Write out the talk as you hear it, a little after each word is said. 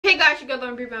together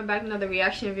and bring back another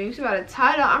reaction video. So by the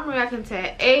title, I'm reacting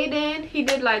to Aiden. He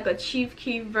did like a Chief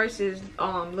Keef versus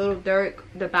Little Durk,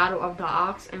 the battle of the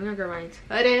ox. And we're gonna go right into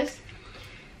this.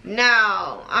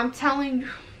 Now, I'm telling you,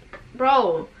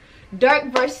 bro,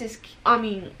 Durk versus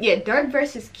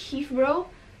Keef, bro.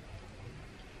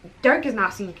 Durk is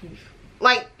not seeing Keef.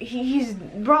 Like he's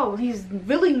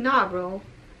really not, bro.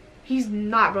 He's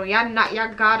not, bro.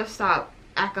 Y'all gotta stop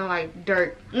acting like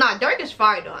Durk. Nah, Durk is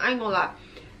fire though. I ain't gonna lie.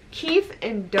 Keef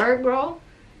and Durk, bro,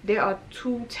 they are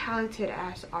two talented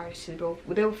ass artists, bro.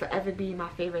 They will forever be my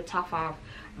favorite top 5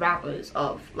 rappers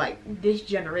of like this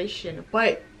generation.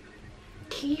 But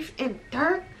Keef and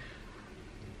Durk,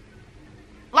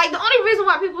 like, the only reason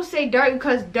why people say Durk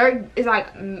because Durk is like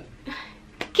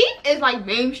Keef is like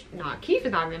mainstream. Nah, Keef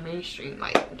is not even mainstream.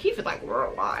 Like Keef is like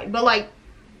worldwide. But like,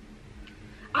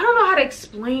 I don't know how to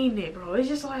explain it, bro. It's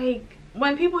just like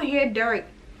when people hear Durk,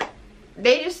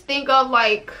 they just think of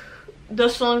like the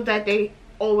songs that they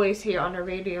always hear on the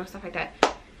radio and stuff like that.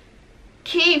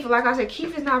 Keef, like I said,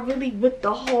 Keef is not really with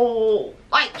the whole,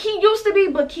 like, he used to be,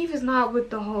 but Keef is not with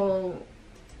the whole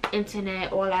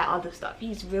internet, all that other stuff.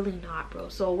 He's really not, bro.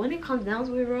 So when it comes down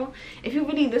to it, bro, if you're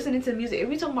really listening to music, if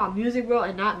you're talking about music, bro,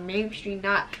 and not mainstream,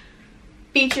 not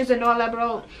features and all that,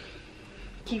 bro,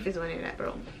 Keef is winning that,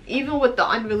 bro. Even with the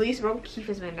unreleased, bro, Keef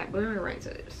is winning that. But we're right to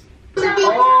this.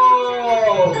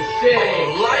 Oh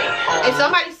shit! If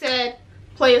somebody said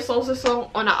play a Soulja song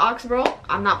on an ox, bro,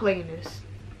 I'm not playing this.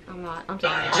 I'm not. I'm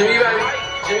sorry. Jimmy baby.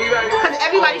 Because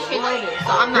everybody should know this,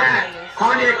 so I'm not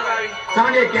playing this.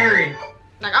 Kanye Gary.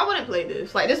 Like, I wouldn't play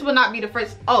this. Like, this would not be the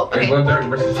first. Oh, okay.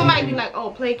 Somebody be like, oh,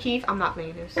 play Keef. I'm not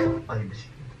playing this. What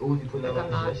was you putting up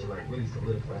on this? Like, really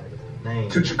solidified the name.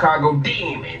 To Chicago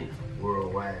Demon.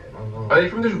 Worldwide. Are they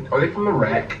from the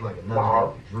rack? Like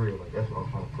another drill. Like, that's what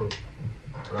I'm trying to put.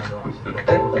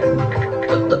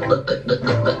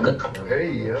 Hey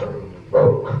yo,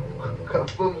 bro,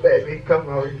 come baby, come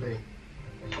on.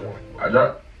 I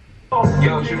drop.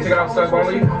 Yo, should we take it off sub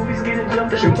only?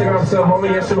 Should we take it off sub only?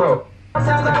 Yes or no?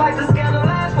 Sounds like the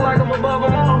scandalized, feel like I'm above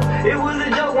them all. It was a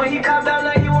joke when he copped out,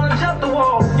 now you wanna jump the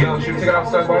wall. Yo, should we take it off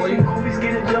sub only?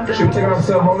 Should we take it off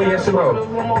sub only? Yes or no?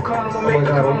 One more card, I'm gonna make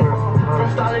it from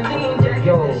Stalin Dean jacket,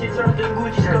 that shit turned to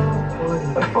Gucci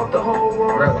skull. Like fuck the whole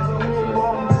world.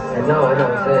 I know what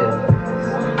I'm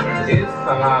saying. It's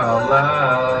all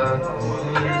love.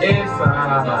 It's all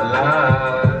love.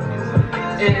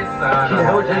 It's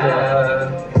all love.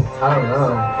 I don't know.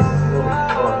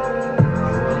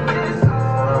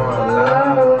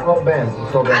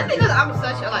 I think that I'm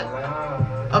such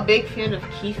a big fan of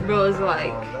Keef, bro. Is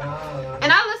like,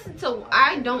 and I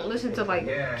don't listen to like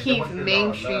Keef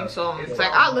mainstream songs.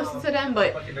 Like, I listen to them,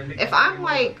 but if I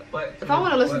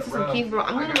want to listen to some Keef, bro,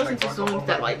 I'm gonna listen to songs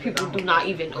that like people do not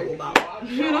even know about.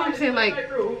 You know what I'm saying? Like,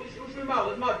 that's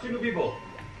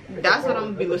what I'm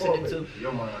gonna be listening to.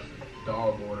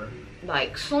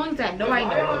 Like songs that nobody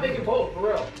knows.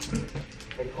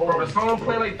 Bro, the song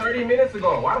played like 30 minutes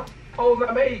ago. Why the poll's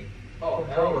not made? Oh,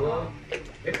 hell.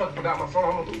 They fucking forgot my song.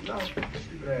 I'm gonna lose now.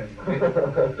 Stupid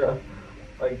ass.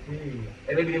 Like, geez.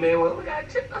 And they be the man, well, we gotta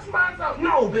tip us mine out.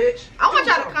 No, bitch. I want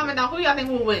y'all to comment down who y'all think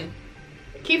will win.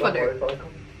 Keef or Durk?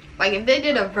 Like, if they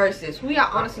did a versus, who y'all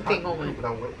honestly think will win?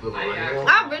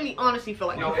 I really honestly feel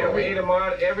like no, every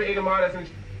Adamar that's in,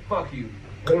 fuck you.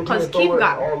 Because Keef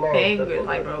got bangers,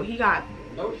 like, bro, he got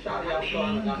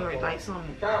bangers, like some.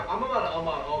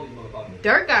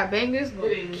 Durk got bangers,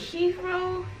 but Keef,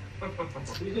 bro.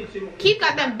 Keef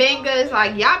got them bangers,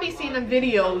 like, y'all be seeing them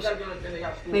videos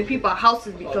when people's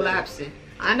houses be collapsing.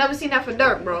 I never seen that for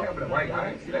Durk, bro. You know what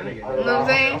I'm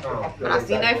saying? But I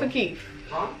seen that for Keef.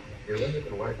 Yeah, let me get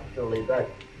the white. I'm still laid back.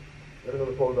 Let me go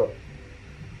to fold up.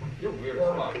 You're weird as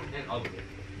fuck and ugly.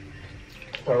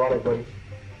 It's ironic, buddy.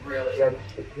 Really?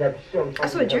 I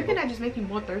swear, drinking that just makes me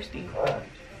more thirsty. I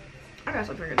gotta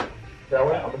stop drinking that. That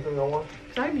one? I'm assuming that one?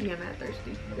 Cause I be getting mad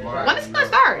thirsty. When is it gonna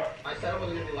start? I said I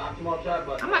wasn't gonna be loud too much,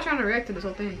 but I'm not trying to react to this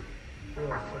whole thing.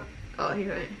 Oh, he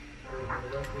ain't.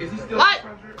 Is he still? What?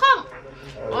 Come.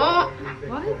 Oh,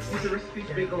 what? What's the recipe?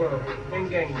 Bigelow.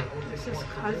 Gang. This is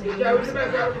cousin.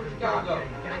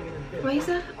 What is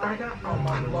that? I got all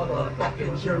my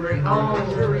motherfucking jury on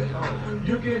jury.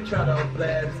 You can try to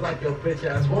blast like your bitch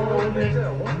ass woman.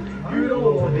 You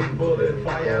don't want this bullet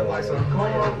fire like some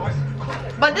car.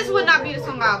 But this would not be the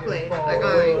song I'll play. Like,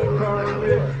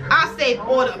 I'll save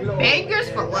all the bangers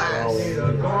for last.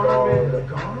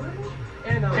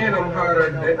 And I'm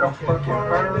harder than a fucking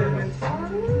burn.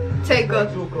 Take a,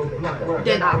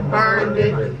 then I burned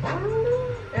it.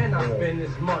 And I spend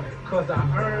this money, cause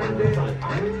I earned it.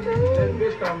 That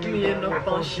bitch got me in the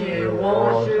fun shit,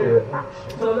 want shit.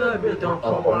 So that bitch don't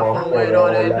come my phone with all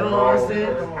that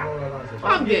nonsense.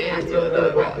 I'm getting to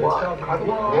the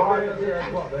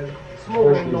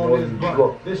Smoking on this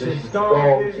blunt. This shit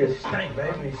skunk kid. Stank,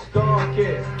 baby. Skunk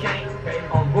kid.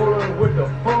 I'm rolling with the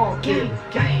funk kid.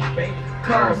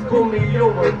 Cars pull me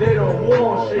over, they don't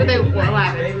want shit. But they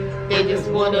what? They just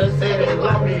wanna say they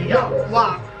lock me up.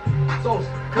 Why? So,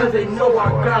 cause they know I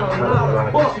got a lot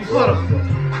of bucks.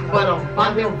 But I'm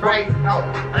fucking right out.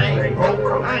 I ain't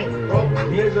broke.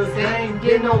 Niggas ain't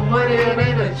get no money, it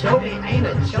ain't a joke. It ain't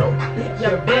a joke.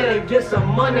 You better get some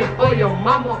money for your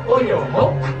mama or your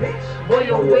hoe. Boy,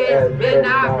 your ass better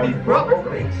not be broke.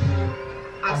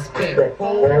 I spent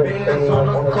 4 bands on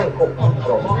a coat.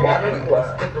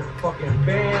 I spent the fucking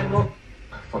band on.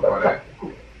 Fuck all that.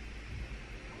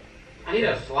 I need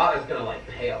a slot that's gonna like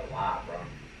pay a lot, bro.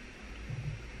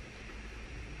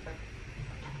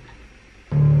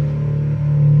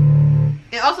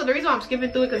 And also the reason why I'm skipping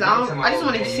through it because I just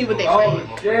want to see what they Oh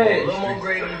say. shit! Little more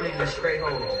Grady niggas straight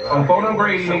home. I'm phoning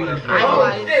Grady niggas. I know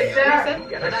why. shit,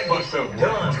 And I get shit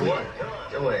done, boy.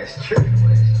 Your ass tripping.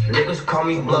 Niggas call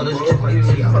me blooders just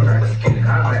like T out there.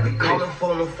 I be calling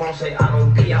phone the phone, say I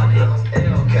don't be out here.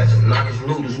 Catch him, knock his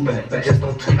noodles back, but just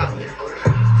don't tweet out here.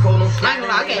 Phone them sliding,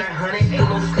 Okay. ain't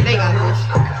no sleep They got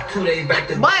out here. 2 days back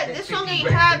to But this song ain't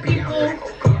have people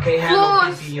can't have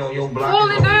no PC on your block.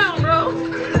 falling down, bro.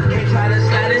 Can't try to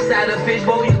slide inside a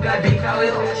fishbowl, you got beef out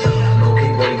here.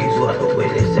 Okay, boy, get you out the way,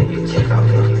 they say you check out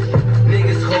here.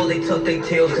 Niggas hold, they tuck their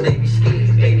tails cause they be scared,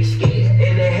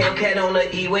 And the Hellcat on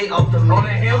the E-way off the road. On the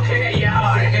Hellcat,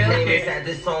 yeah, Hellcat. Had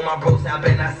this on my bros, I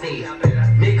bet I see it.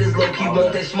 Niggas low-key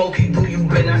want that smoky boo, you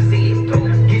bet I see it.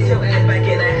 Get your ass back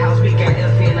in that house, we got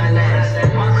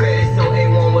FN99. My credit so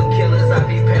A1 with killers, I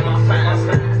be paying my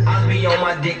fines. I be on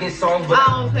my dick in songs, but I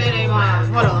don't pay they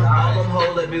mind. Hold on. all them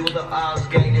hoes that be with the odds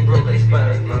gang, they broke they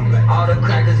spine. All the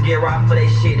crackers get robbed for they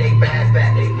shit, they bad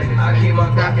back. I keep my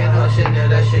Glock in her Chanel,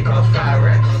 that shit cost 5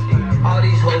 racks. All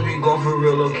these hoes be going for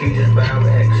real, low key, just buying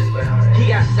X. He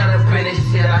got shot up in his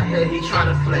shit out here, he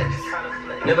tryna flex.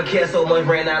 Never cared so much,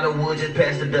 ran out of wood, just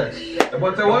past the Dutch.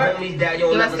 What's the what? Homies die,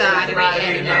 you'll Let's never die,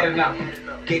 see right?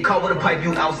 it. Get caught with a pipe,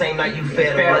 you out, same night you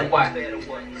fed Fair or what? I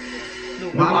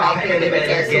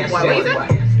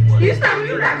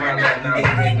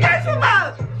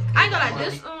ain't gonna lie,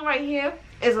 this song right here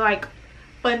is like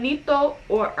Finito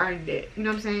or Earned It. You know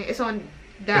what I'm saying? It's on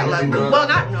that level. Well,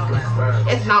 no.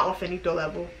 It's not on Finito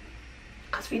level.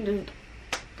 Cause Finito,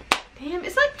 damn,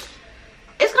 it's like,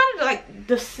 it's kind of like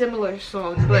the similar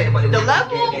songs, but the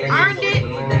level Earned It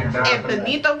and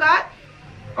Finito got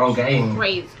On game.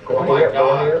 crazy, Oh my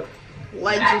god. That's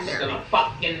legendary. gonna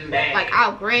fucking bang. Like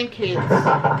our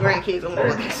grandkids on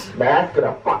this. That's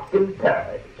gonna fucking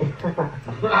tag.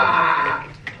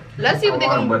 Let's see what they're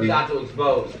gonna do. Got to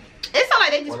expose. It's not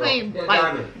like they just playing Yeah, like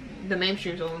Diamond. the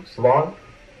mainstream songs. Vaughn?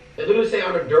 They literally say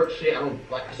under Durk shit. I don't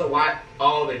like. So why?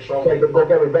 Oh, they troll Take me. the book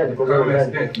every bench. Go Common every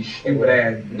sense, bench. you stupid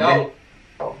ass. No.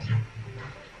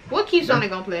 What Keef song they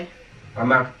gonna play? I'm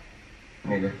not.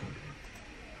 Nigga.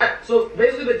 So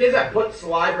basically, the kids that put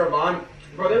Slider on,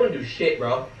 bro, they wouldn't do shit,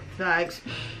 bro. Facts.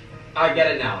 I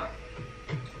get it now.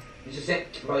 You just saying,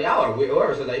 bro, y'all are weird.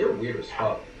 Whoever said that, you're weird as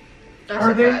fuck. That's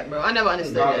Are a they? fact, bro. I never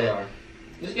understood God, they that. are.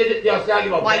 Just get it, yo, Sal, you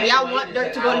know, Like, y'all want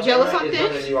Durk to go to jail or something?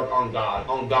 New York, on God,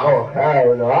 on Oh, God.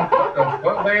 hell no.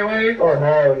 What? Wait. Oh,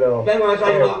 hell no. Then when I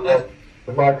tell you about that's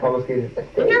The my color scheme. You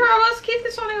remember what else Keef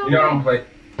this song they You gonna know I'm play?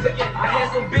 play. I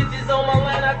had some bitches on my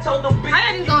line, I told them bitches. I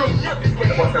had these on.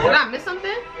 What's the Did what? I miss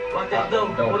something? Like that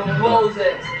dumb, where them clothes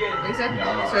at?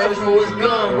 Exactly. Search for his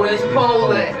gun, where his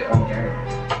pole at? Okay.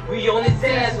 We on his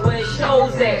ass, where his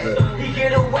shows at? He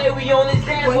get away, we on his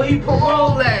ass, Where he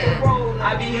parole at?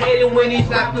 I be hating when these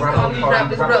rappers call these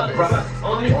rappers brothers.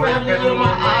 Only family in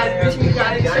my eyes, bitch, we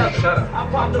got each other. I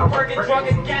popped a perk and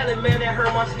drunk a gallon, man, that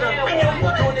hurt my stomach.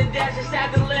 Doing the dash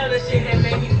inside the lamb, that shit had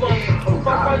made me funny.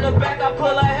 Fuck from the back, I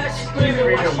pull her hair, she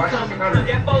screaming while she coming.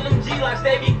 That phone them G-locks,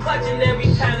 they be clutching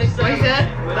every time they say. What you said?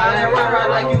 But all that rah-rah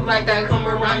like you like that, come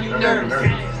around, you nervous.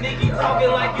 Sneaky talking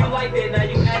like you like that, now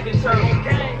you acting turtle.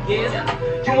 Yeah,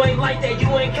 you ain't like that, you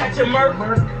ain't catch a murk.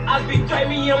 I be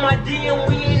threatening me on my DM,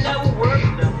 we ain't never worked.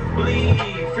 Bleed,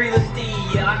 free the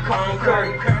steed, yeah, I call him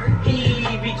Kirk.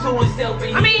 He be to himself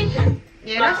and I mean,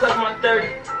 yeah, I touch that's. my 30.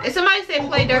 If somebody say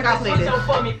play Durk, I'll play this.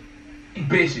 For me.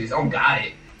 Bitches, on got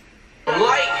it.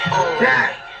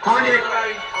 Dad,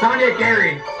 Tanya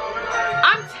Gary.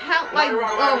 I'm like,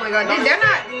 oh my god, they're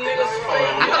not.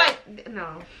 I feel like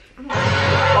no.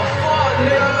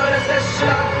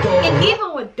 And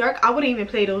even with Durk, I wouldn't even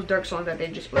play those Durk songs that they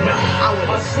just played. I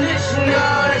wouldn't. A snitch, nigga,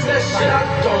 that's that shit I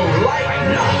don't like.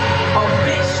 No. A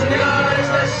bitch, nigga, that's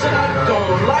that shit I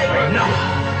don't like. No.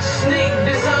 Sneak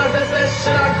design, that's that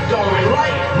shit I don't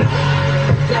like.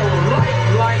 Don't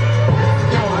like.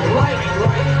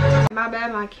 My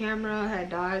bad, my camera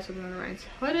had died, so we're gonna right into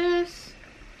this.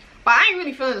 But I ain't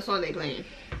really feeling the song they playing.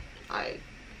 Like,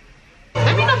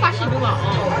 let me know if I should do my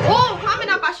own. Oh, comment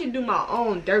if I should do my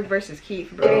own Durk versus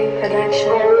Keef, bro.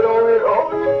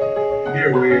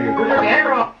 You're weird.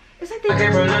 It's like they I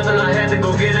came from nothing, I had to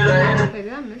go get it. Wait,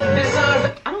 did I miss it?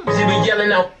 Design, I don't she be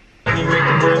yelling out. He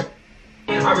making bro.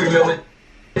 I remember.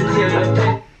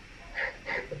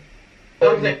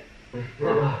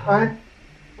 Hi.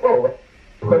 Oh.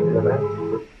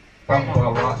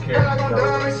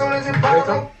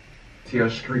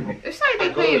 It's like they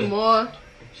playing more.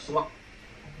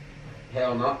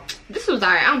 Hell no. This was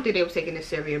alright. I don't think they was taking this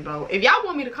serious, bro. If y'all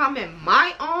want me to comment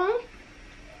my own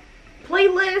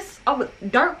playlist of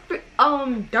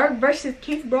Durk versus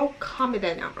Keef, bro, comment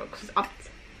that down, bro. Cause I'm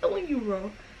telling you, bro,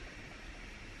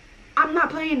 I'm not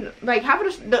playing like half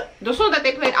of the song that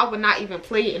they played. I would not even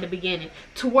play it in the beginning.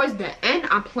 Towards the end,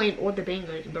 I'm playing all the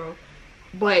bangers, bro.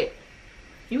 But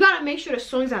you gotta make sure the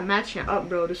songs are matching up,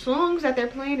 bro. The songs that they're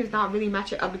playing is not really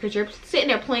matching up because you're sitting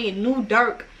there playing new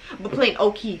Durk but playing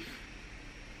old Keef.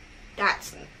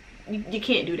 That's you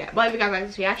can't do that. But if you guys like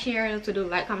this reaction, you're able to do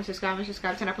like, comment, subscribe,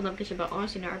 turn up the notification bell on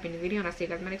so you know I've been in the video, and I'll see you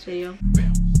guys in my next video.